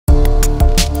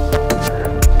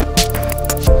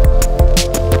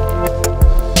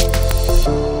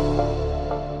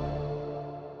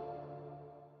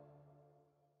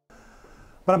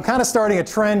But I'm kind of starting a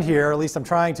trend here, or at least I'm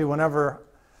trying to, whenever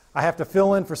I have to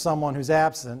fill in for someone who's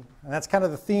absent. And that's kind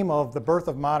of the theme of the birth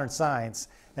of modern science.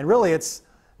 And really, it's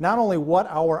not only what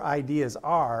our ideas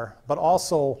are, but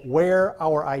also where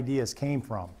our ideas came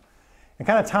from. And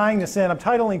kind of tying this in, I'm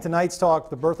titling tonight's talk,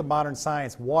 The Birth of Modern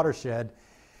Science, Watershed.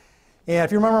 And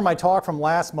if you remember my talk from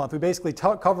last month, we basically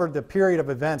covered the period of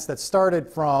events that started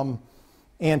from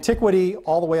antiquity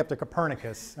all the way up to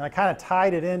Copernicus. And I kind of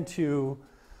tied it into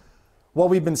what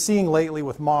we've been seeing lately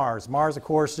with Mars. Mars, of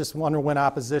course, just underwent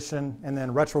opposition and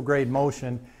then retrograde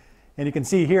motion. And you can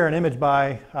see here an image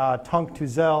by Tunk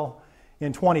Tuzel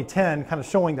in 2010, kind of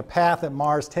showing the path that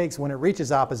Mars takes when it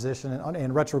reaches opposition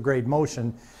and retrograde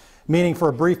motion, meaning for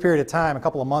a brief period of time, a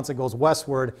couple of months, it goes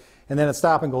westward, and then it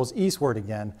stops and goes eastward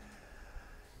again.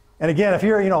 And again, if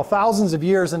you're thousands of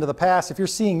years into the past, if you're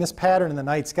seeing this pattern in the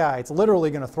night sky, it's literally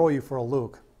going to throw you for a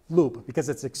loop because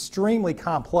it's extremely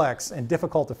complex and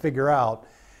difficult to figure out.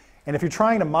 And if you're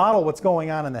trying to model what's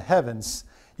going on in the heavens,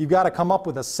 you've got to come up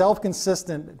with a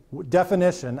self-consistent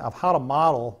definition of how to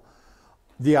model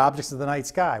the objects of the night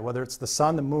sky, whether it's the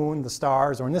sun, the moon, the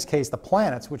stars, or in this case, the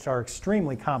planets, which are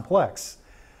extremely complex.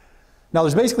 Now,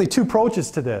 there's basically two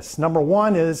approaches to this. Number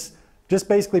one is just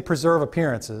basically preserve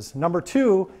appearances. Number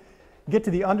two, get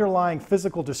to the underlying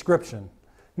physical description.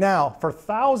 Now, for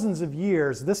thousands of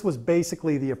years, this was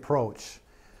basically the approach.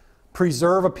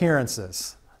 Preserve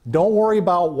appearances. Don't worry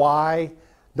about why.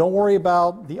 Don't worry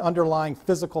about the underlying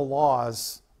physical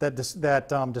laws that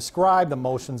describe the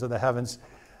motions of the heavens.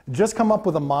 Just come up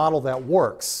with a model that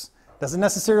works. Doesn't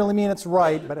necessarily mean it's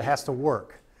right, but it has to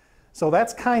work. So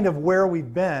that's kind of where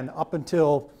we've been up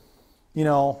until,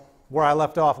 where I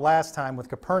left off last time with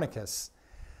Copernicus.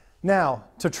 Now,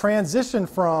 to transition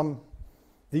from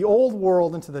the old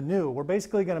world into the new, we're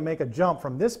basically going to make a jump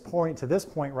from this point to this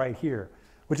point right here,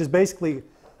 which is basically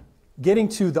getting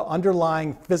to the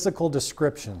underlying physical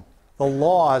description, the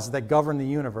laws that govern the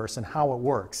universe and how it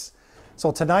works.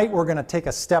 So tonight we're going to take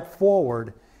a step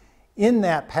forward in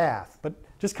that path. But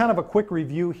just kind of a quick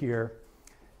review here.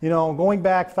 Going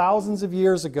back thousands of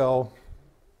years ago,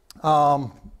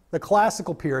 the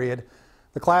classical period,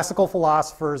 the classical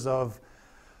philosophers of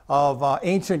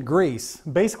ancient Greece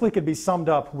basically could be summed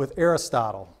up with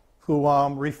Aristotle, who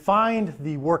refined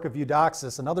the work of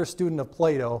Eudoxus, another student of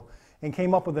Plato, and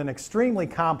came up with an extremely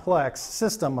complex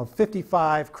system of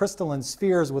 55 crystalline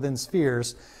spheres within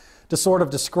spheres to sort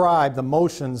of describe the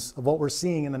motions of what we're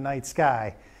seeing in the night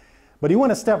sky. But he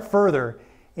went a step further,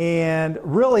 and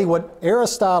really what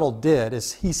Aristotle did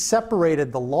is he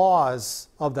separated the laws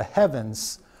of the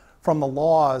heavens from the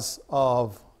laws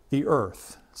of the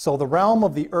earth. So the realm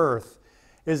of the earth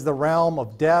is the realm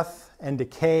of death and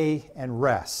decay and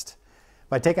rest.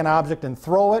 If I take an object and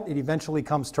throw it, it eventually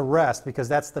comes to rest because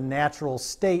that's the natural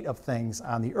state of things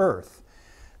on the earth.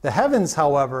 The heavens,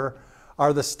 however,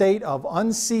 are the state of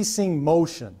unceasing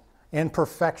motion and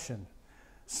perfection.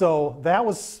 So that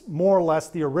was more or less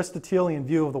the Aristotelian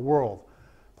view of the world.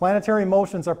 Planetary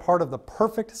motions are part of the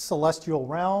perfect celestial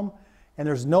realm, and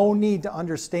there's no need to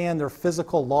understand their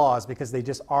physical laws because they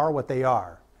just are what they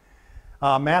are.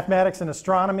 Mathematics and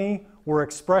astronomy were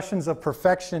expressions of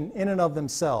perfection in and of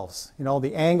themselves.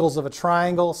 The angles of a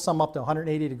triangle sum up to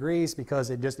 180 degrees because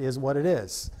it just is what it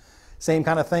is. Same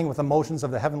kind of thing with the motions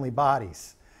of the heavenly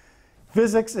bodies.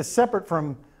 Physics is separate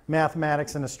from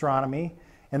mathematics and astronomy,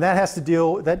 and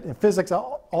physics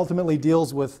ultimately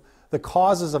deals with the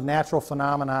causes of natural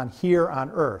phenomenon here on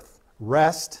Earth: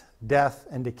 rest, death,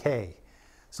 and decay.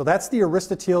 So that's the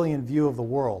Aristotelian view of the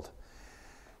world.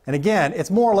 And again,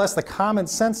 it's more or less the common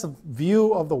sense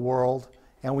view of the world,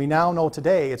 and we now know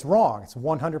today it's wrong. It's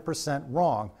 100%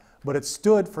 wrong. But it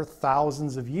stood for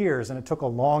thousands of years, and it took a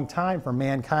long time for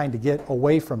mankind to get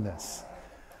away from this.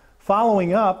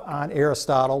 Following up on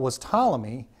Aristotle was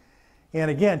Ptolemy,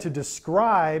 and again, to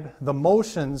describe the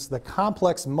motions, the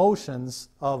complex motions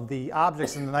of the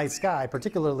objects in the night sky,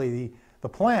 particularly the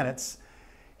planets,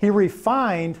 he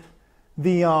refined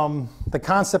the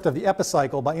concept of the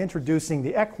epicycle by introducing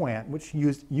the equant, which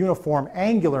used uniform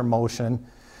angular motion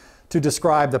to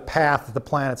describe the path that the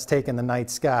planets take in the night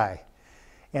sky.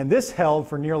 And this held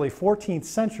for nearly 14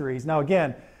 centuries. Now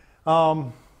again,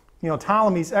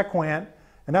 Ptolemy's equant,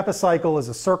 an epicycle is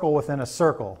a circle within a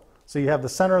circle. So you have the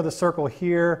center of the circle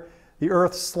here, the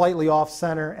Earth slightly off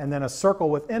center, and then a circle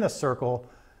within a circle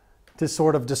to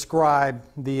sort of describe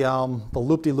the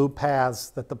loop-de-loop paths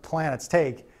that the planets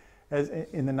take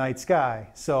in the night sky.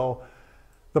 So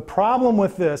the problem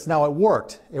with this, now it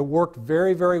worked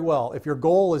very, very well. If your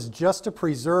goal is just to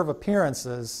preserve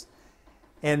appearances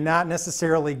and not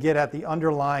necessarily get at the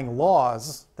underlying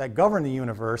laws that govern the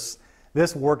universe,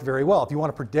 this worked very well. If you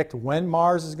want to predict when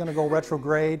Mars is going to go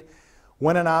retrograde,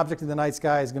 when an object in the night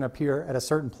sky is going to appear at a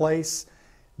certain place,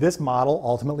 this model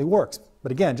ultimately works.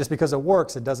 But again, just because it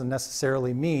works, it doesn't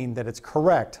necessarily mean that it's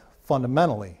correct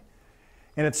fundamentally.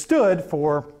 And it stood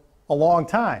for a long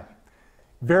time.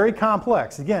 Very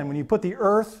complex. Again, when you put the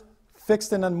Earth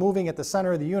fixed and unmoving at the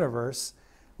center of the universe,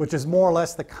 which is more or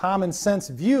less the common sense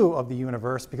view of the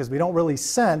universe, because we don't really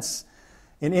sense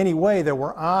in any way that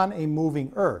we're on a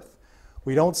moving Earth.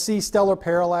 We don't see stellar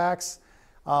parallax.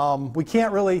 We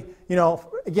can't really,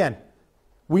 again,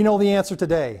 we know the answer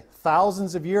today.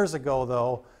 Thousands of years ago,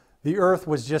 though, the Earth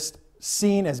was just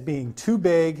seen as being too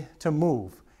big to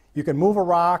move. You can move a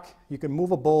rock, you can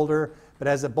move a boulder, but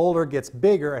as the boulder gets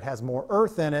bigger, it has more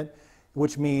earth in it,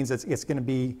 which means it's going to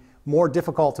be more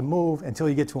difficult to move until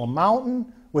you get to a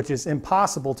mountain, which is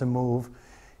impossible to move.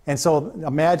 And so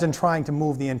imagine trying to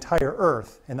move the entire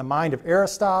Earth. In the mind of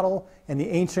Aristotle and the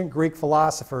ancient Greek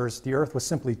philosophers, the Earth was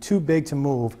simply too big to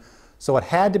move, so it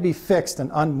had to be fixed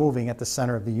and unmoving at the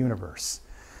center of the universe.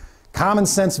 Common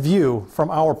sense view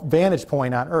from our vantage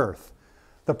point on Earth.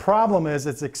 The problem is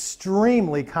it's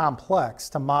extremely complex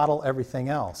to model everything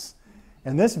else.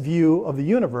 And this view of the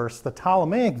universe, the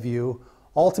Ptolemaic view,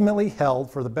 ultimately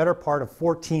held for the better part of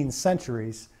 14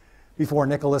 centuries before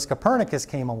Nicholas Copernicus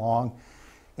came along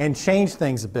and changed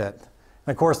things a bit.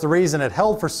 And of course, the reason it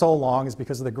held for so long is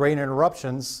because of the great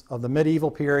interruptions of the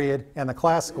medieval period and the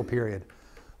classical period.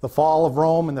 The fall of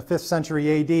Rome in the 5th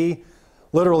century AD,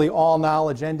 literally all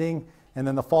knowledge ending, and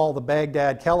then the fall of the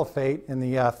Baghdad Caliphate in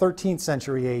the 13th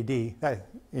century AD.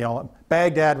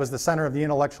 Baghdad was the center of the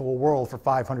intellectual world for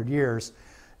 500 years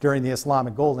during the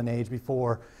Islamic Golden Age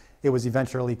before it was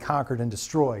eventually conquered and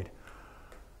destroyed.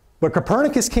 But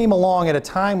Copernicus came along at a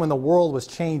time when the world was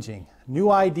changing.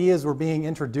 New ideas were being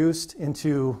introduced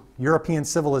into European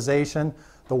civilization.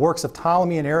 The works of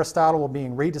Ptolemy and Aristotle were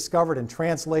being rediscovered and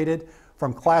translated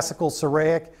from classical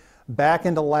Syriac back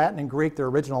into Latin and Greek, their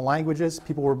original languages.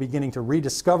 People were beginning to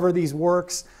rediscover these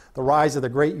works, the rise of the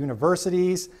great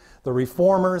universities, the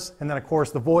reformers, and then of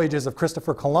course the voyages of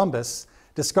Christopher Columbus,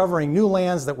 discovering new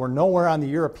lands that were nowhere on the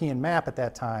European map at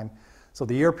that time. So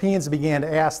the Europeans began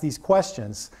to ask these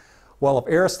questions. Well, if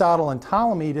Aristotle and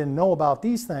Ptolemy didn't know about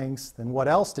these things, then what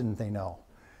else didn't they know?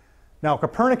 Now,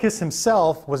 Copernicus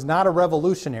himself was not a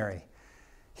revolutionary.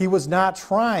 He was not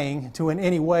trying to in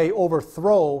any way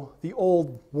overthrow the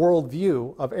old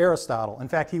worldview of Aristotle. In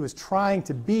fact, he was trying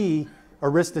to be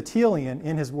Aristotelian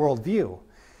in his worldview.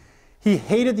 He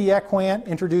hated the equant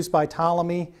introduced by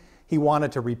Ptolemy. He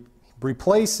wanted to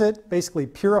replace it, basically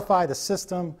purify the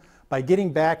system by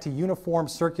getting back to uniform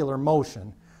circular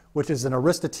motion, which is an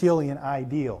Aristotelian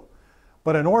ideal.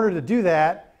 But in order to do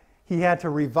that, he had to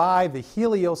revive the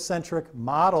heliocentric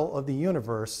model of the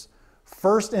universe,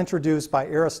 first introduced by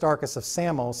Aristarchus of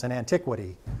Samos in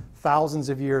antiquity, thousands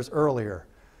of years earlier.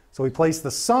 So he placed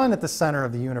the sun at the center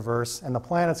of the universe and the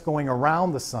planets going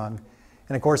around the sun.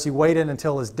 And of course, he waited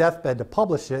until his deathbed to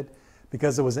publish it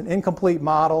because it was an incomplete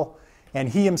model, and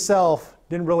he himself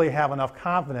didn't really have enough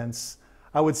confidence.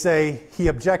 I would say he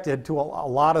objected to a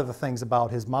lot of the things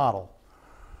about his model.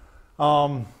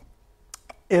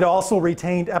 It also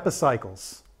retained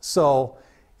epicycles. So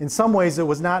in some ways it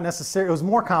was not necessary, it was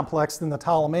more complex than the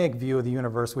Ptolemaic view of the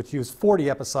universe, which used 40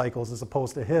 epicycles as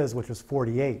opposed to his, which was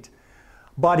 48.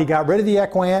 But he got rid of the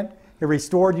equant, he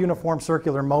restored uniform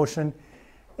circular motion,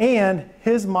 and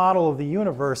his model of the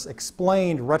universe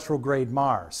explained retrograde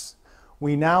Mars.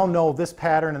 We now know this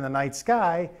pattern in the night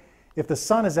sky. If the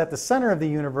sun is at the center of the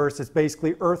universe, it's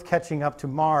basically Earth catching up to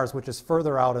Mars, which is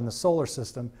further out in the solar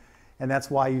system, and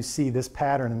that's why you see this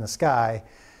pattern in the sky,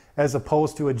 as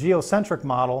opposed to a geocentric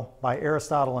model by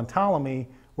Aristotle and Ptolemy,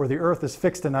 where the Earth is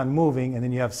fixed and unmoving, and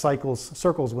then you have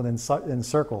circles within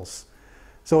circles.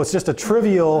 So it's just a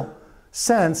trivial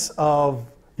sense of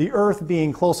the Earth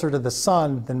being closer to the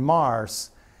sun than Mars,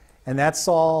 and that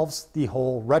solves the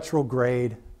whole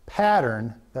retrograde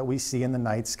pattern that we see in the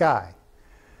night sky.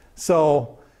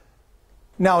 So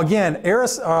now again,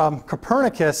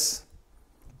 Copernicus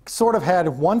sort of had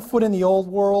one foot in the old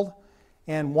world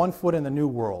and one foot in the new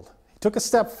world. He took a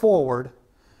step forward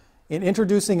in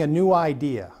introducing a new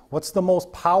idea. What's the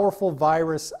most powerful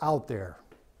virus out there?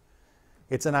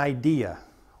 It's an idea.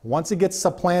 Once it gets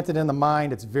supplanted in the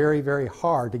mind, it's very, very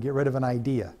hard to get rid of an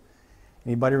idea.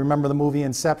 Anybody remember the movie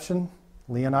Inception?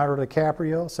 Leonardo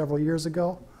DiCaprio several years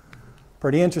ago?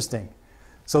 Pretty interesting.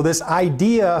 So this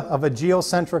idea of a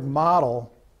geocentric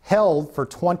model held for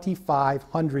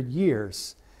 2,500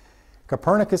 years.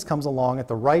 Copernicus comes along at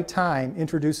the right time,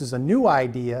 introduces a new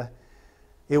idea.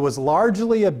 It was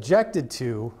largely objected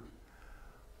to,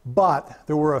 But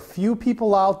there were a few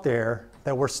people out there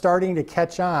that were starting to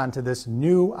catch on to this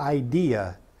new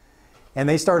idea, and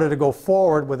they started to go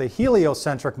forward with a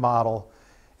heliocentric model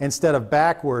instead of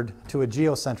backward to a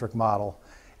geocentric model.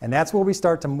 And that's where we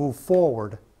start to move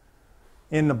forward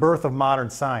in the birth of modern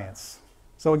science.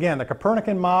 So again, the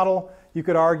Copernican model, you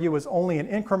could argue, was only an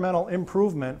incremental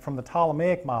improvement from the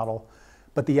Ptolemaic model,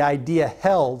 but the idea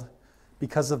held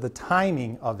because of the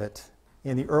timing of it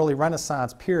in the early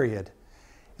Renaissance period.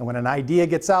 And when an idea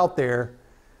gets out there,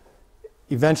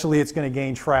 eventually it's going to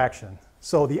gain traction.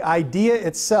 So the idea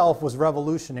itself was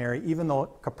revolutionary, even though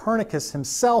Copernicus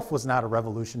himself was not a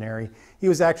revolutionary. He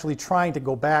was actually trying to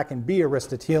go back and be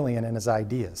Aristotelian in his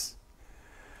ideas.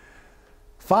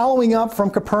 Following up from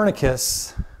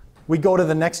Copernicus, we go to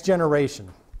the next generation.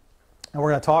 And we're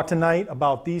going to talk tonight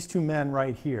about these two men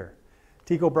right here,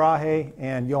 Tycho Brahe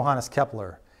and Johannes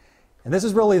Kepler. And this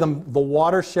is really the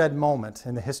watershed moment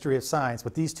in the history of science,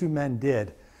 what these two men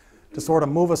did to sort of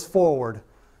move us forward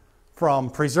from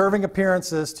preserving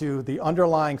appearances to the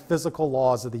underlying physical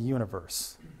laws of the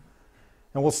universe.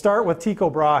 And we'll start with Tycho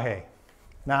Brahe.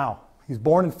 Now, he was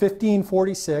born in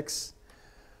 1546.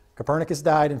 Copernicus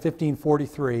died in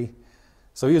 1543.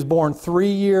 So he was born 3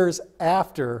 years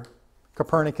after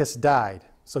Copernicus died.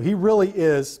 So he really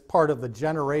is part of the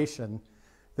generation,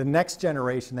 the next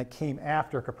generation that came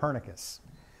after Copernicus.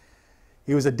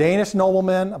 He was a Danish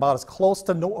nobleman, about as close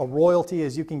to a royalty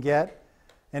as you can get.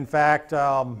 In fact,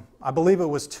 I believe it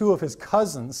was two of his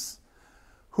cousins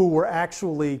who were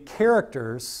actually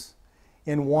characters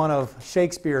in one of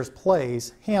Shakespeare's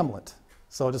plays, Hamlet.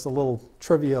 So just a little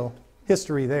trivial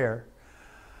history there.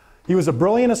 He was a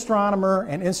brilliant astronomer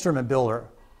and instrument builder,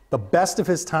 the best of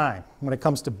his time when it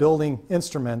comes to building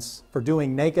instruments for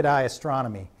doing naked eye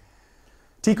astronomy.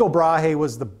 Tycho Brahe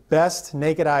was the best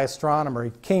naked eye astronomer.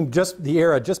 He came the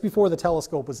era just before the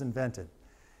telescope was invented.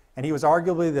 And he was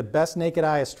arguably the best naked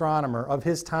eye astronomer of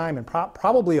his time and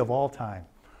probably of all time.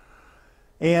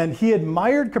 And he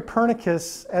admired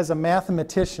Copernicus as a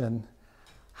mathematician.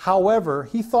 However,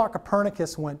 he thought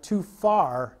Copernicus went too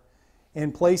far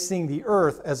in placing the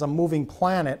Earth as a moving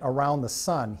planet around the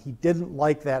sun. He didn't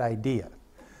like that idea.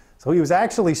 So he was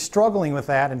actually struggling with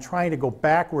that and trying to go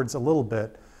backwards a little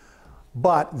bit.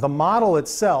 But the model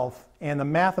itself and the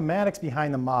mathematics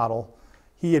behind the model,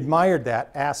 he admired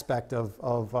that aspect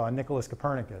of Nicholas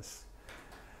Copernicus.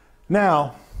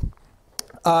 Now,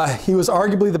 he was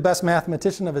arguably the best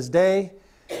mathematician of his day,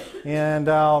 and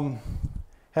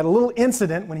had a little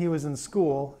incident when he was in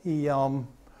school. He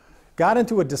got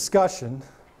into a discussion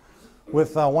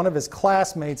with one of his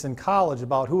classmates in college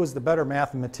about who was the better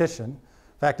mathematician.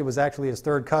 In fact, it was actually his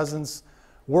third cousins.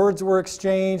 Words were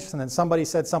exchanged, and then somebody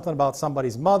said something about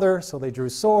somebody's mother, so they drew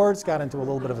swords, got into a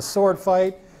little bit of a sword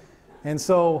fight. And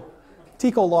so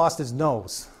Tycho lost his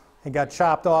nose. He got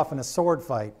chopped off in a sword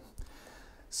fight.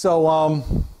 So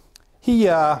he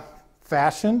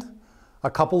fashioned a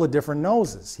couple of different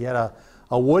noses. He had a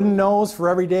wooden nose for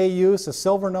everyday use, a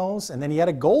silver nose, and then he had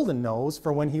a golden nose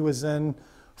for when he was in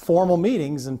formal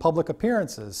meetings and public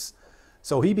appearances.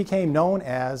 So he became known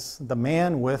as the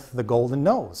man with the golden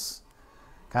nose.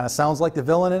 Kind of sounds like the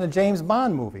villain in a James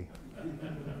Bond movie.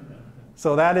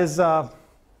 So that is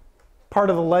part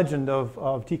of the legend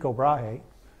of Tycho Brahe.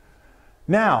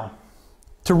 Now,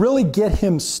 to really get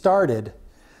him started,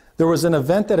 there was an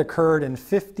event that occurred in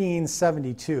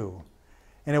 1572,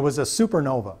 and it was a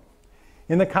supernova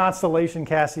in the constellation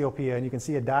Cassiopeia, and you can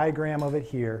see a diagram of it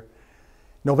here.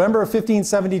 November of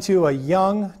 1572, a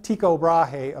young Tycho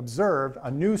Brahe observed a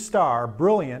new star,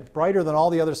 brilliant, brighter than all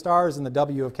the other stars in the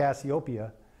W of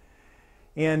Cassiopeia.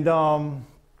 And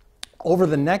over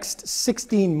the next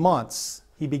 16 months,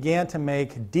 he began to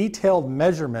make detailed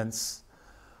measurements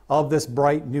of this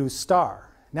bright new star.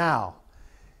 Now,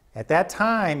 at that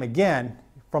time, again,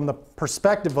 from the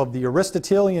perspective of the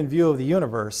Aristotelian view of the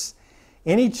universe,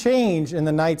 any change in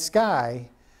the night sky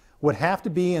would have to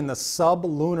be in the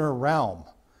sublunar realm,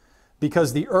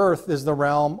 because the Earth is the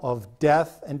realm of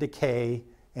death and decay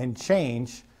and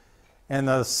change, and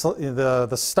the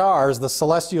stars, the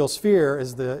celestial sphere,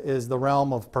 is the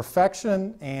realm of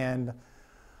perfection and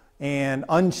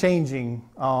unchanging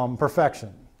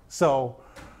perfection. So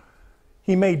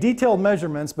he made detailed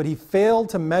measurements, but he failed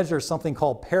to measure something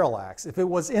called parallax. If it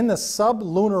was in the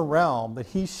sublunar realm, that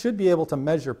he should be able to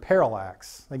measure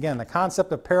parallax. Again, the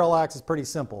concept of parallax is pretty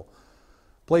simple.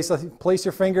 Place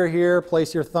your finger here,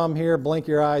 place your thumb here, blink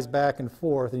your eyes back and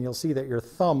forth, and you'll see that your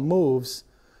thumb moves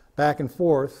back and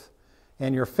forth,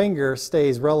 and your finger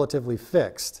stays relatively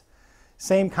fixed.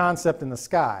 Same concept in the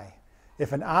sky.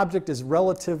 If an object is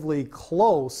relatively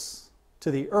close to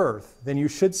the Earth, then you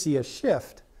should see a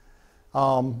shift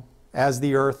as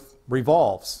the Earth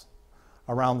revolves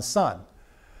around the sun.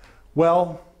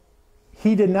 Well,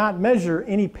 he did not measure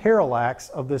any parallax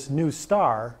of this new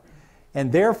star,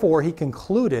 and therefore he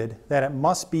concluded that it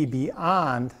must be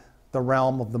beyond the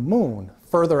realm of the moon,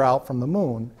 further out from the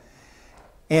moon,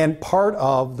 and part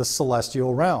of the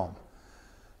celestial realm.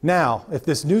 Now, if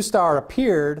this new star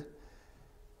appeared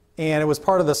and it was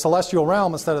part of the celestial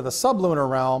realm instead of the sublunar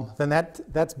realm, then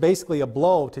that's basically a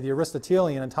blow to the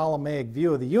Aristotelian and Ptolemaic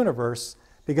view of the universe,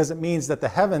 because it means that the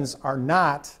heavens are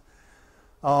not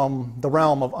the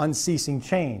realm of unceasing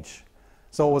change.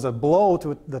 So it was a blow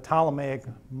to the Ptolemaic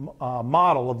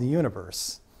model of the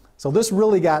universe. So this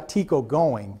really got Tycho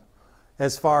going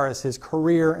as far as his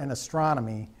career in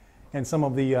astronomy and some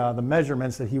of the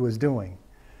measurements that he was doing.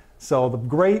 So the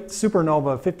great supernova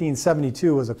of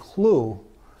 1572 was a clue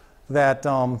that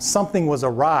something was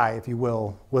awry, if you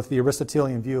will, with the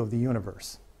Aristotelian view of the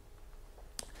universe.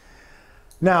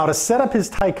 Now, to set up his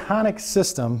Tychonic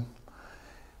system,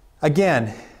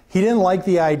 again, he didn't like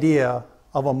the idea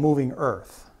of a moving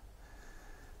Earth.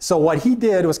 So what he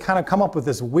did was kind of come up with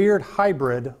this weird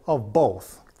hybrid of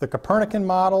both, the Copernican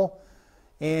model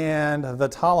and the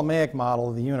Ptolemaic model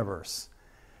of the universe.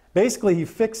 Basically, he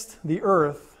fixed the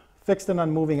Earth, fixed and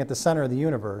unmoving at the center of the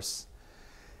universe,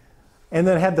 and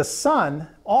then had the sun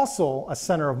also a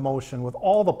center of motion with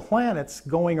all the planets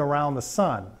going around the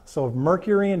sun. So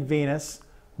Mercury and Venus,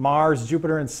 Mars,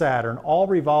 Jupiter, and Saturn, all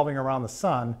revolving around the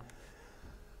sun.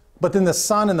 But then the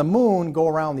sun and the moon go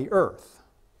around the Earth.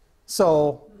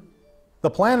 So the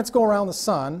planets go around the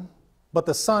sun, but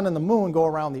the sun and the moon go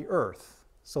around the Earth.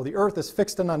 So the Earth is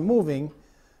fixed and unmoving.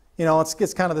 You know,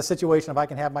 it's kind of the situation of I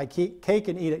can have my cake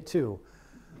and eat it too.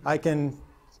 I can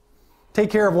take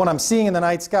care of what I'm seeing in the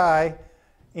night sky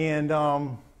and,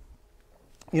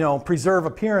 you know, preserve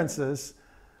appearances,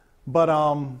 but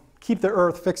keep the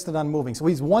Earth fixed and unmoving. So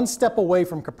he's one step away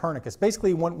from Copernicus.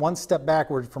 Basically, went one step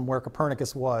backward from where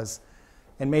Copernicus was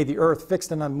and made the Earth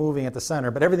fixed and unmoving at the center,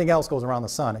 but everything else goes around the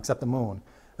sun except the moon.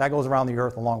 That goes around the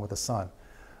Earth along with the sun.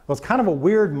 Well, it's kind of a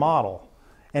weird model,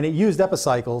 and it used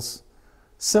epicycles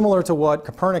similar to what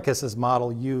Copernicus's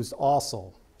model used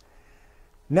also.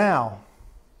 Now,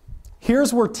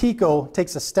 here's where Tycho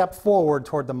takes a step forward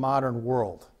toward the modern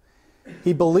world.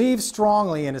 He believed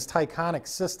strongly in his Tychonic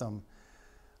system,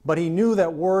 but he knew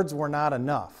that words were not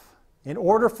enough. In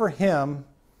order for him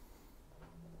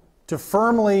to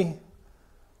firmly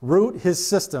root his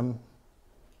system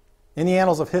in the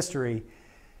annals of history,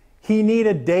 he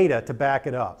needed data to back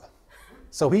it up.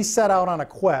 So he set out on a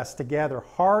quest to gather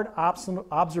hard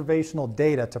observational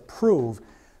data to prove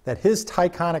that his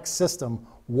Tychonic system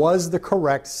was the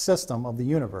correct system of the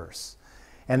universe.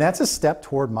 And that's a step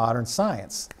toward modern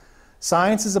science.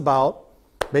 Science is about,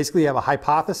 basically you have a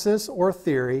hypothesis or a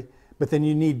theory, but then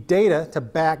you need data to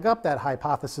back up that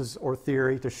hypothesis or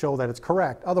theory to show that it's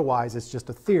correct. Otherwise, it's just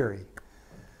a theory.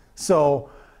 So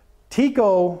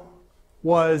Tycho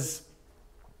was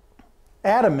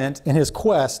adamant in his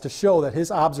quest to show that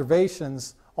his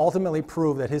observations ultimately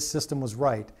proved that his system was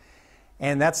right.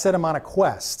 And that set him on a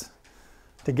quest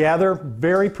to gather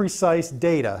very precise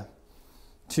data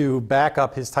to back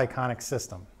up his Tychonic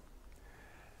system.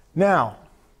 Now,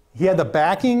 he had the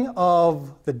backing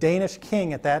of the Danish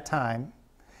king at that time,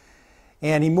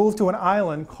 and he moved to an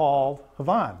island called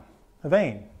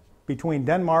Havane, between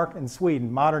Denmark and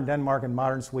Sweden, modern Denmark and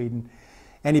modern Sweden.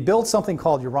 And he built something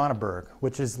called Uraniborg,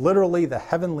 which is literally the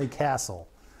heavenly castle.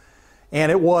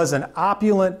 And it was an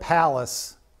opulent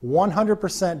palace,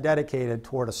 100% dedicated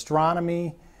toward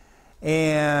astronomy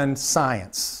and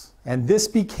science. And this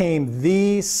became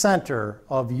the center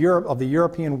of Europe, of the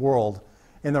European world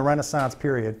in the Renaissance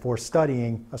period for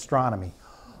studying astronomy,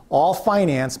 all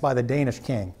financed by the Danish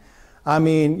king. I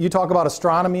mean, you talk about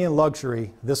astronomy and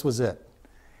luxury, this was it.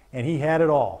 And he had it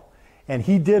all. And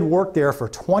he did work there for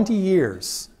 20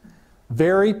 years,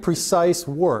 very precise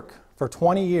work for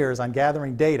 20 years on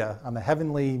gathering data on the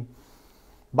heavenly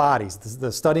bodies,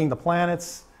 studying the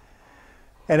planets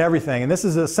and everything. And this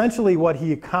is essentially what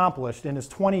he accomplished in his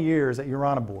 20 years at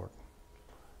Uraniborg.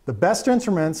 The best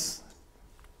instruments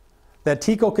that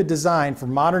Tycho could design for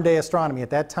modern day astronomy at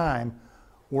that time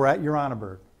were at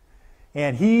Uraniborg.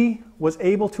 And he was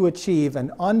able to achieve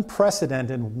an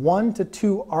unprecedented 1 to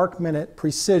 2 arc-minute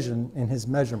precision in his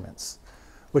measurements,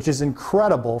 which is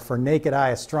incredible for naked eye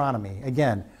astronomy.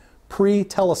 Again,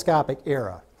 pre-telescopic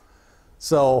era.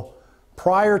 So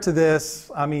prior to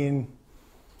this, I mean,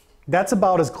 that's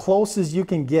about as close as you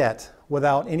can get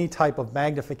without any type of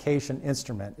magnification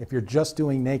instrument if you're just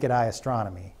doing naked eye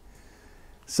astronomy.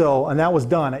 So, and that was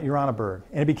done at Uraniborg.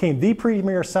 And it became the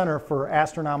premier center for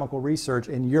astronomical research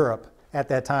in Europe at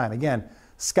that time. Again,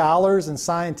 scholars and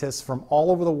scientists from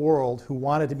all over the world who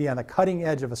wanted to be on the cutting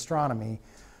edge of astronomy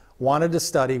wanted to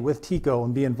study with Tycho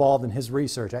and be involved in his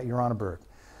research at Uraniborg.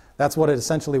 That's what it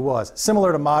essentially was.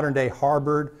 Similar to modern day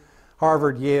Harvard,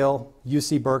 Yale,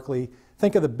 UC Berkeley.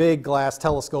 Think of the big glass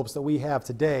telescopes that we have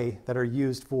today that are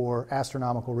used for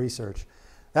astronomical research.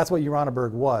 That's what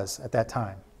Uraniborg was at that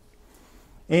time.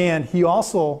 And he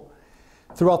also,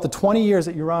 throughout the 20 years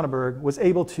at Uraniborg, was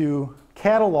able to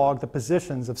catalog the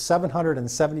positions of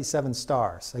 777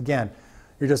 stars. Again,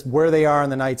 you're just where they are in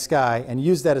the night sky, and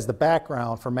use that as the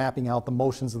background for mapping out the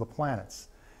motions of the planets.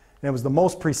 And it was the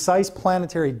most precise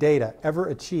planetary data ever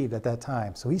achieved at that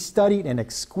time. So he studied in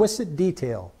exquisite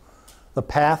detail the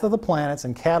path of the planets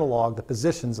and cataloged the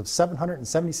positions of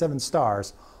 777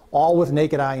 stars, all with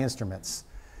naked eye instruments.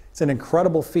 It's an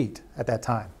incredible feat at that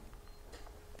time.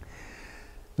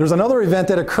 There's another event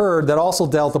that occurred that also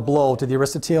dealt a blow to the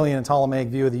Aristotelian and Ptolemaic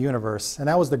view of the universe, and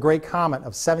that was the Great Comet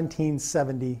of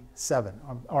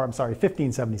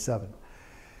 1577.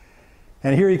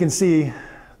 And here you can see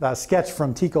the sketch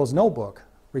from Tycho's notebook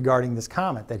regarding this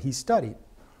comet that he studied.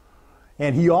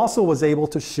 And he also was able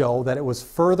to show that it was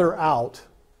further out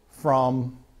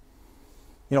from,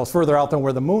 further out than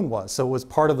where the moon was. So it was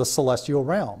part of the celestial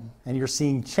realm. And you're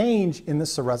seeing change in the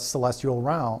celestial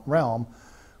realm,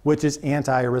 which is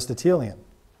anti-Aristotelian.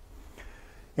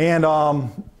 And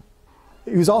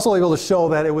he was also able to show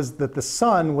that that the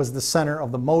sun was the center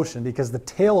of the motion, because the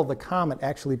tail of the comet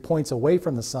actually points away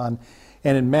from the sun,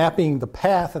 and in mapping the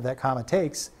path that comet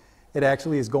takes, it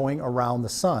actually is going around the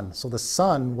sun. So the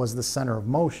sun was the center of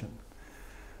motion.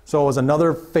 So it was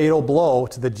another fatal blow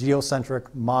to the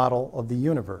geocentric model of the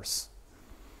universe.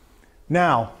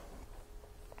 Now,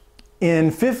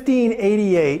 in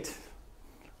 1588,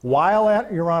 while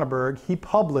at Uraniborg, he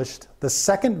published the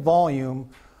second volume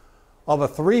of a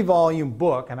 3-volume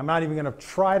book, and I'm not even going to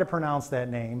try to pronounce that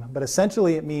name, but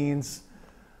essentially it means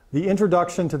The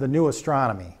Introduction to the New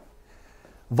Astronomy.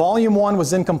 Volume 1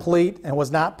 was incomplete and was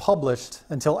not published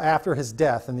until after his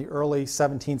death in the early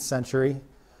 17th century.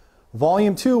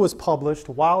 Volume 2 was published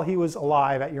while he was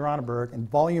alive at Uraniborg, and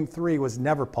Volume 3 was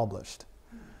never published.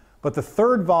 But the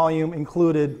third volume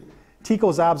included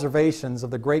Tycho's observations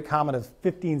of the Great Comet of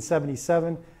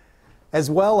 1577, as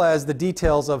well as the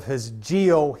details of his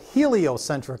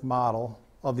geo-heliocentric model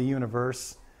of the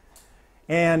universe.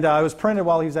 And it was printed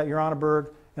while he was at Uraniborg.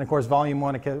 And of course, Volume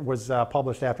 1 was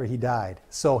published after he died.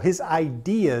 So his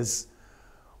ideas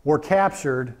were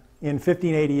captured in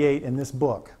 1588 in this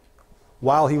book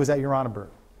while he was at Uraniborg.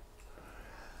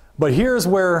 But here's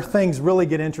where things really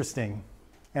get interesting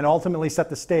and ultimately set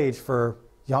the stage for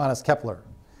Johannes Kepler.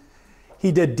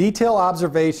 He did detailed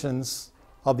observations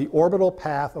of the orbital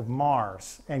path of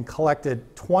Mars and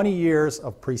collected 20 years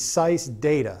of precise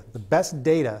data, the best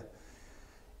data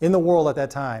in the world at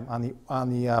that time on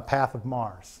the path of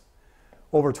Mars.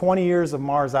 Over 20 years of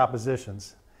Mars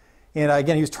oppositions. And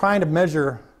again, he was trying to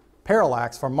measure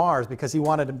parallax for Mars because he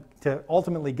wanted to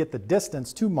ultimately get the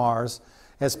distance to Mars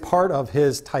as part of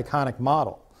his Tychonic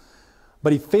model.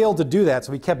 But he failed to do that,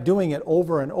 so he kept doing it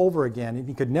over and over again, and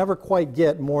he could never quite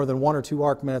get more than 1 or 2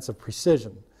 arc minutes of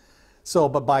precision. So,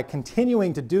 but by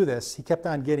continuing to do this, he kept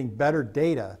on getting better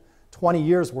data, 20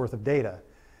 years worth of data.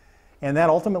 And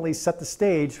that ultimately set the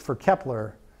stage for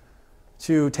Kepler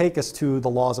to take us to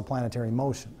the laws of planetary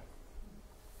motion.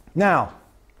 Now,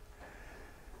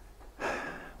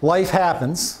 life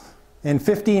happens. In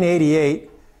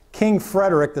 1588, King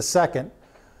Frederick II,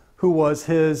 who was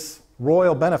his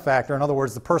royal benefactor, in other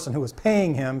words, the person who was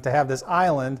paying him to have this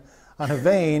island on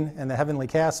Havain and the heavenly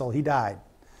castle, he died.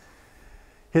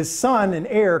 His son and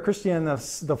heir, Christian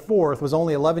IV, was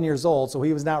only 11 years old, so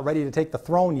he was not ready to take the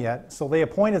throne yet. So they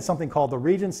appointed something called the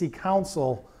Regency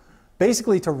Council,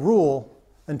 basically to rule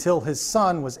until his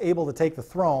son was able to take the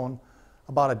throne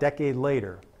about a decade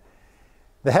later.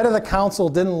 The head of the council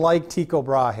didn't like Tycho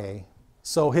Brahe,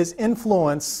 so his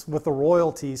influence with the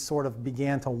royalty sort of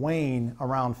began to wane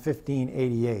around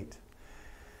 1588.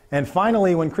 And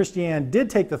finally, when Christian did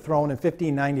take the throne in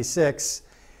 1596,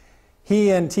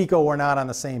 he and Tycho were not on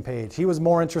the same page. He was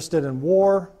more interested in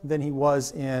war than he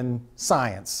was in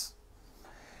science.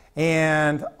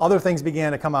 And other things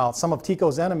began to come out. Some of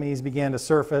Tycho's enemies began to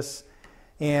surface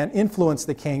and influence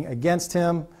the king against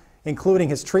him, including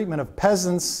his treatment of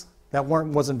peasants that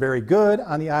wasn't very good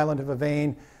on the island of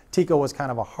Havain. Tycho was kind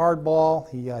of a hardball.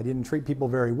 He didn't treat people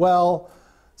very well.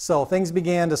 So things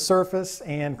began to surface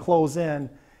and close in.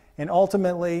 And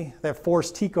ultimately, that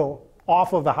forced Tycho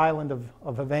off of the island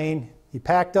of Havain. He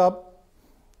packed up,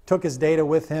 took his data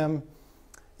with him,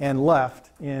 and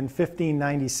left in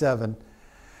 1597.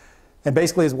 And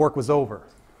basically his work was over.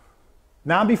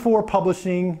 Not before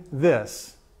publishing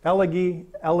this, Elegy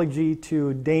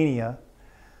to Dania,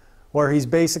 where he's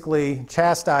basically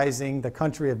chastising the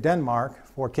country of Denmark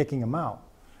for kicking him out.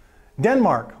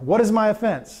 Denmark, what is my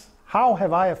offense? How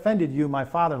have I offended you, my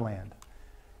fatherland?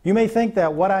 You may think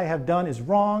that what I have done is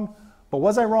wrong, but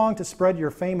was I wrong to spread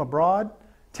your fame abroad?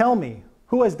 Tell me,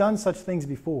 who has done such things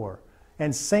before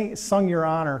and sung your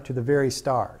honor to the very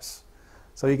stars?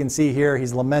 So you can see here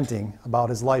he's lamenting about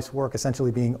his life's work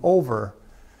essentially being over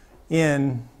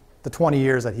in the 20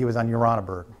 years that he was on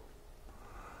Uraniborg.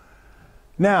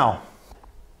 Now,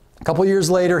 a couple years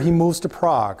later, he moves to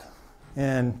Prague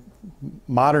in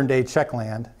modern-day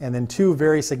Czechland, and then two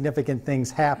very significant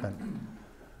things happen.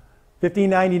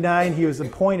 1599, he was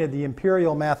appointed the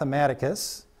Imperial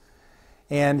Mathematicus,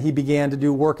 and he began to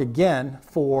do work again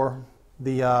for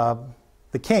the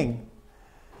king.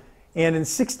 And in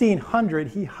 1600,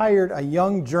 he hired a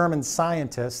young German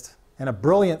scientist and a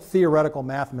brilliant theoretical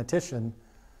mathematician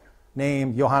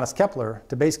named Johannes Kepler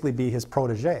to basically be his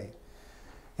protege.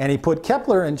 And he put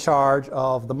Kepler in charge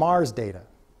of the Mars data.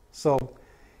 So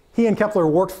he and Kepler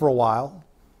worked for a while,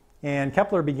 and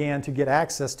Kepler began to get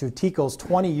access to Tycho's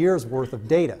 20 years worth of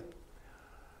data.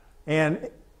 And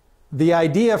the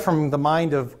idea from the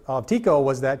mind of Tycho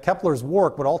was that Kepler's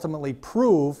work would ultimately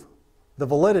prove the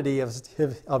validity of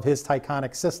his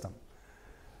Tychonic system.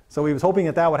 So he was hoping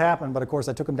that that would happen, but of course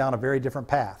that took him down a very different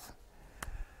path.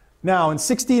 Now in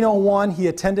 1601 he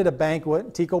attended a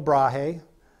banquet, Tycho Brahe,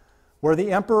 where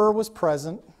the emperor was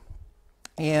present,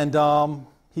 and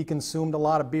he consumed a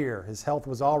lot of beer. His health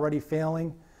was already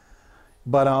failing,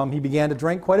 but he began to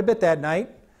drink quite a bit that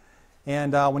night.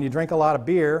 And when you drink a lot of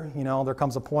beer, you know, there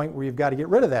comes a point where you've got to get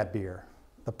rid of that beer.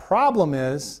 The problem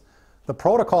is, the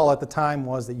protocol at the time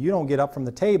was that you don't get up from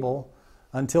the table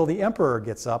until the emperor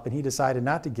gets up, and he decided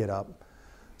not to get up.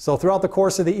 So throughout the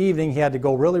course of the evening, he had to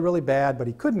go really, really bad, but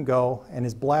he couldn't go, and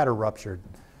his bladder ruptured.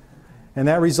 And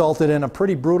that resulted in a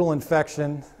pretty brutal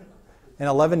infection. And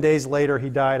 11 days later, he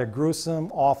died a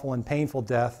gruesome, awful, and painful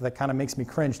death that kind of makes me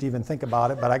cringe to even think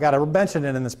about it, but I got to mention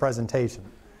it in this presentation.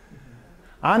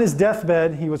 On his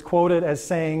deathbed, he was quoted as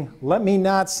saying, "Let me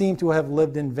not seem to have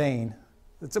lived in vain."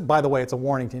 By the way, it's a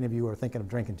warning to any of you who are thinking of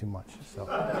drinking too much. So.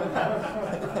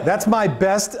 That's my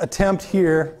best attempt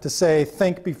here to say,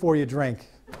 think before you drink.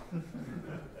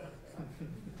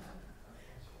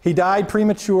 He died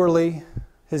prematurely.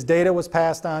 His data was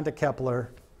passed on to Kepler.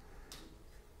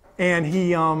 And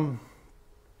he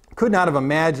could not have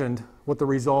imagined what the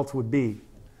results would be.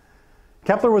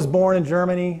 Kepler was born in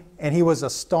Germany, and he was a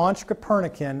staunch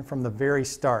Copernican from the very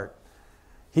start.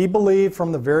 He believed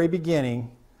from the very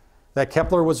beginning that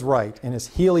Kepler was right in his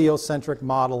heliocentric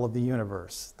model of the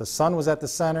universe. The sun was at the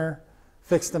center,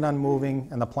 fixed and unmoving,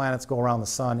 and the planets go around the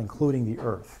sun, including the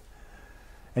Earth.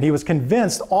 And he was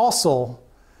convinced also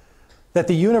that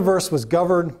the universe was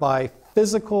governed by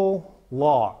physical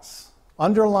laws,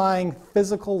 underlying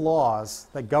physical laws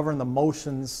that govern the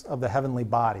motions of the heavenly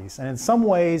bodies. And in some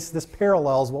ways, this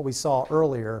parallels what we saw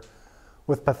earlier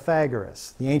with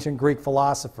Pythagoras, the ancient Greek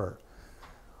philosopher,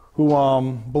 who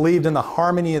believed in the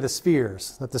harmony of the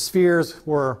spheres, that the spheres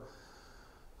were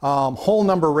whole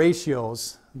number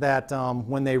ratios that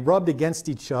when they rubbed against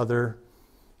each other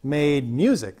made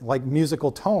music, like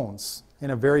musical tones,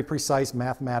 in a very precise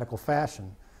mathematical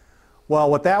fashion.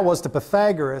 Well, what that was to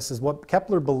Pythagoras is what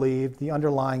Kepler believed the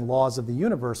underlying laws of the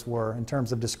universe were in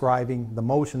terms of describing the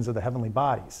motions of the heavenly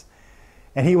bodies.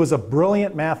 And he was a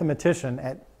brilliant mathematician.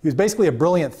 He was basically a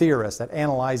brilliant theorist at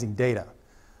analyzing data.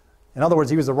 In other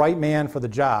words, he was the right man for the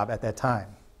job at that time.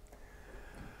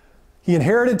 He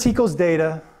inherited Tycho's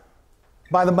data.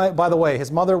 By the way, his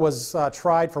mother was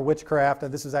tried for witchcraft,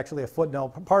 and this is actually a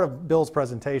footnote, part of Bill's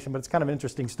presentation, but it's kind of an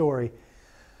interesting story.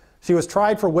 She was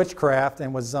tried for witchcraft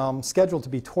and was scheduled to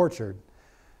be tortured.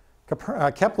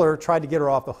 Kepler tried to get her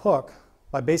off the hook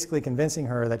by basically convincing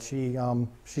her that she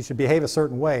should behave a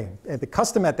certain way. And the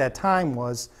custom at that time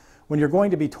was, when you're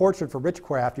going to be tortured for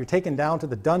witchcraft, you're taken down to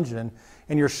the dungeon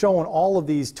and you're shown all of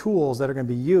these tools that are going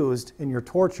to be used in your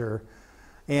torture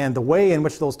and the way in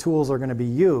which those tools are going to be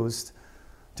used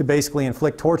to basically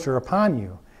inflict torture upon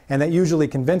you. And that usually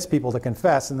convinced people to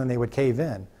confess, and then they would cave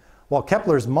in. Well,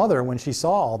 Kepler's mother, when she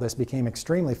saw all this, became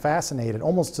extremely fascinated,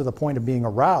 almost to the point of being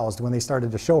aroused when they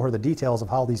started to show her the details of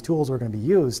how these tools were going to be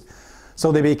used.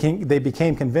 So they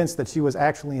became convinced that she was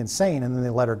actually insane, and then they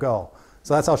let her go.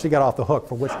 So that's how she got off the hook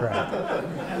for witchcraft.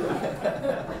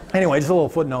 Anyway, just a little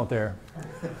footnote there.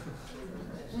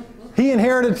 He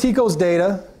inherited Tycho's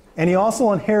data, and he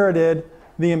also inherited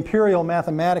the Imperial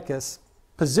Mathematicus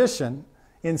position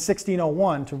in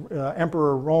 1601 to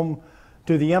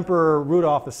the Emperor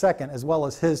Rudolph II, as well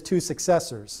as his two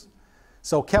successors.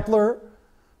 So Kepler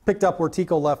picked up where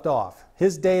Tycho left off,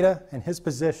 his data and his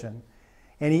position,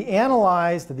 and he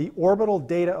analyzed the orbital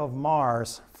data of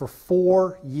Mars for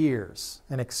 4 years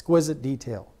in exquisite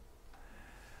detail.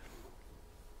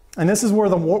 And this is where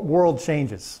the world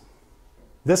changes.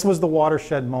 This was the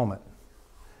watershed moment.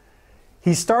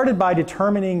 He started by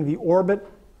determining the orbit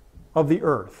of the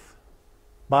Earth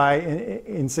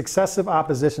in successive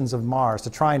oppositions of Mars to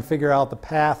try and figure out the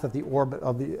path of the orbit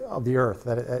of the Earth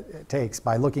that it takes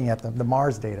by looking at the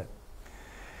Mars data.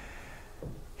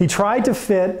 He tried to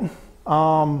fit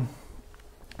 4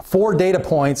 data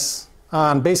points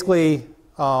on basically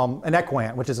an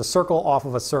equant, which is a circle off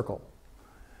of a circle.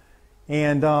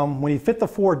 And when he fit the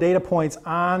 4 data points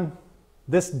on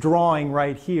this drawing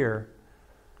right here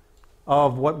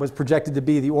of what was projected to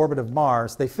be the orbit of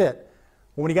Mars, they fit.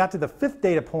 When he got to the 5th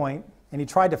data point and he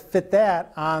tried to fit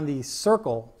that on the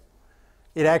circle,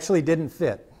 it actually didn't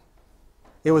fit.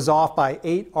 It was off by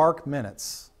 8 arc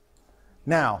minutes.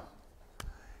 Now,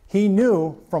 he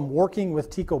knew from working with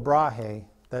Tycho Brahe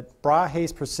that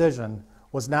Brahe's precision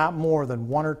was not more than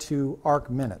 1 or 2 arc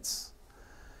minutes.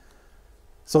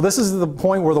 So this is the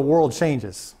point where the world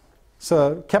changes.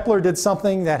 So Kepler did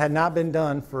something that had not been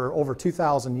done for over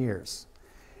 2,000 years.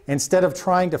 Instead of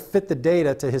trying to fit the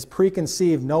data to his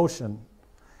preconceived notion,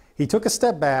 he took a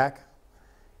step back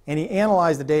and he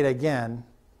analyzed the data again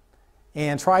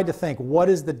and tried to think, what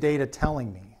is the data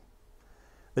telling me?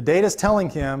 The data is telling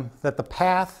him that the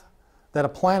path that a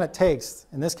planet takes,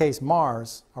 in this case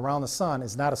Mars, around the sun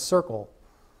is not a circle,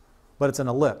 but it's an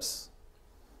ellipse.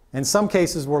 In some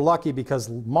cases we're lucky because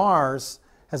Mars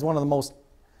has one of the most,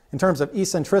 in terms of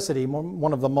eccentricity,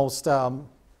 one of the most, I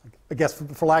guess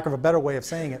for lack of a better way of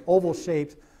saying it,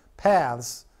 oval-shaped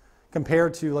paths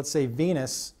compared to, let's say,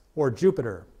 Venus or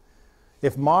Jupiter.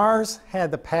 If Mars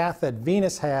had the path that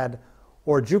Venus had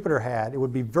or Jupiter had, it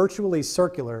would be virtually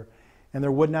circular, and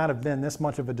there would not have been this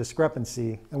much of a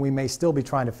discrepancy, and we may still be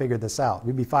trying to figure this out.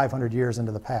 We'd be 500 years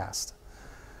into the past.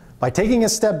 By taking a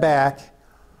step back,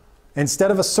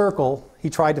 instead of a circle, he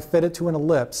tried to fit it to an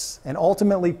ellipse and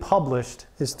ultimately published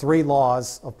his 3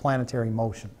 laws of planetary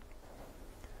motion.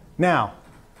 Now,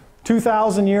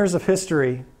 2,000 years of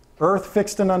history, Earth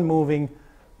fixed and unmoving,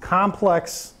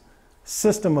 complex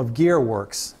system of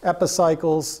gearworks,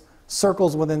 epicycles,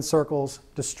 circles within circles,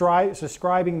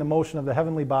 describing the motion of the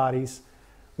heavenly bodies.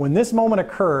 When this moment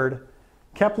occurred,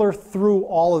 Kepler threw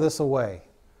all of this away.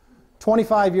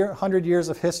 2,500 years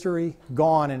of history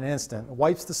gone in an instant,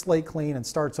 wipes the slate clean and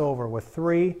starts over with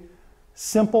 3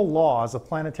 simple laws of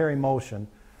planetary motion,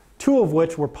 2 of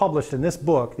which were published in this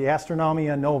book, the Astronomy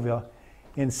Nova,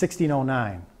 in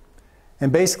 1609.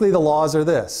 And basically the laws are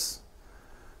this.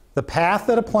 The path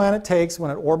that a planet takes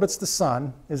when it orbits the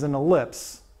sun is an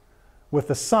ellipse, with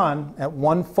the sun at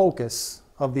one focus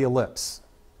of the ellipse.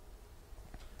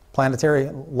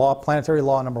 Planetary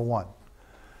law number 1.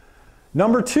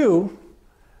 Number 2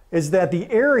 is that the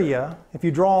area, if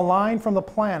you draw a line from the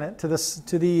planet to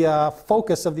the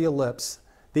focus of the ellipse,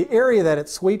 the area that it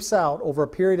sweeps out over a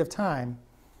period of time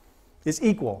is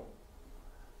equal.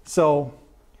 So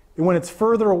when it's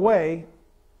further away,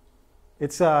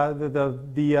 it's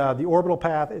the orbital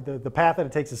path, the path that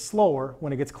it takes is slower.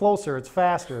 When it gets closer, it's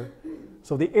faster.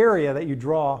 So the area that you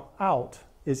draw out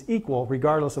is equal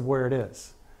regardless of where it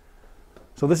is.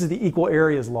 So this is the equal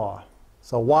areas law.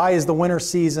 So why is the winter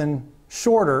season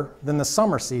shorter than the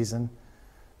summer season?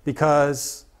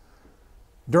 Because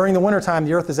during the wintertime,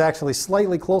 the Earth is actually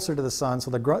slightly closer to the sun, so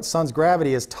the sun's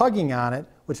gravity is tugging on it,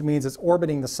 which means it's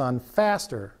orbiting the sun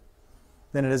faster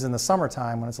than it is in the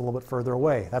summertime when it's a little bit further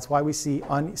away. That's why we see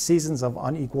seasons of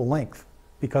unequal length,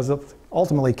 because of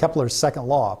ultimately Kepler's second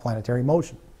law of planetary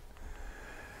motion.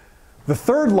 The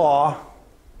third law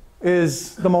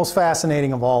is the most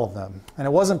fascinating of all of them, and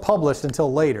it wasn't published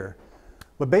until later.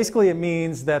 But basically it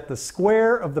means that the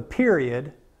square of the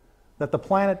period that the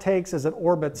planet takes as it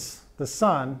orbits the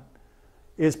sun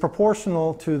is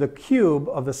proportional to the cube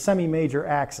of the semi-major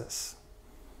axis.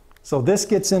 So this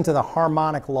gets into the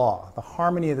harmonic law, the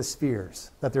harmony of the spheres,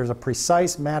 that there's a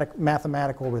precise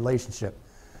mathematical relationship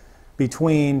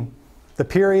between the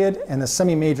period and the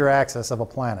semi-major axis of a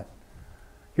planet.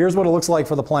 Here's what it looks like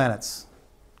for the planets.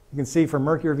 You can see for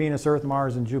Mercury, Venus, Earth,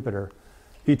 Mars, and Jupiter.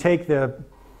 If you take the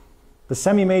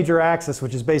semi-major axis,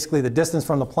 which is basically the distance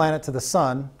from the planet to the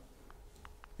sun,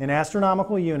 in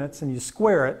astronomical units, and you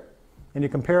square it, and you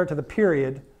compare it to the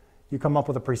period, you come up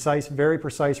with a precise, very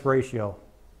precise ratio.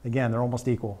 Again, they're almost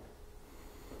equal.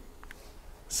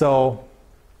 So,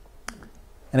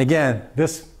 and again,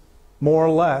 this more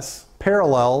or less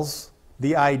parallels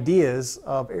the ideas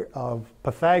of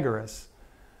Pythagoras,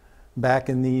 back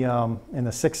in the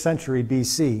 6th century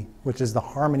BC, which is the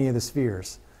harmony of the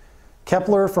spheres.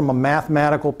 Kepler, from a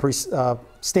mathematical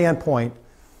standpoint,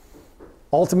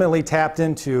 ultimately tapped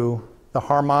into the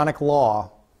harmonic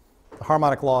laws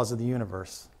of the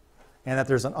universe, and that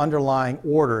there's an underlying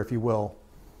order, if you will,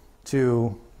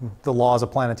 to the laws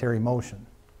of planetary motion.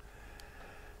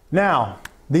 Now,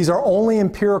 these are only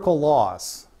empirical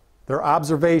laws. They're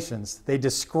observations. They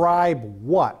describe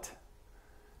what?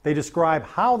 They describe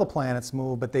how the planets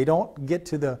move, but they don't get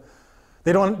to the,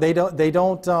 they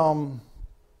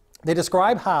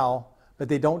describe how, but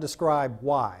they don't describe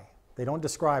why. They don't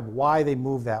describe why they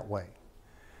move that way.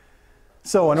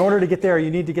 So in order to get there, you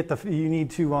need to get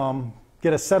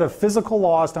a set of physical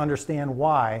laws to understand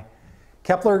why.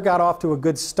 Kepler got off to a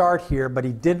good start here, but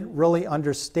he didn't really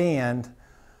understand,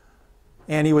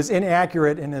 and he was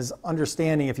inaccurate in his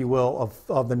understanding, if you will,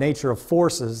 of the nature of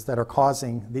forces that are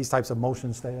causing these types of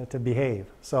motions to behave.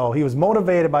 So he was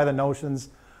motivated by the notions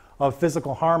of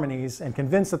physical harmonies and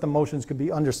convinced that the motions could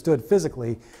be understood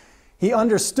physically. He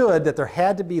understood that there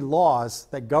had to be laws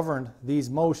that governed these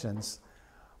motions,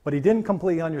 but he didn't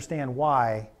completely understand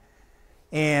why.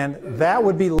 And that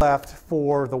would be left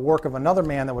for the work of another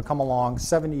man that would come along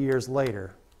 70 years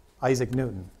later, Isaac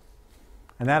Newton.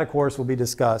 And that, of course, will be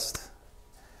discussed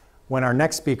when our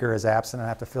next speaker is absent and I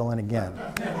have to fill in again.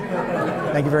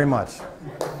 Thank you very much.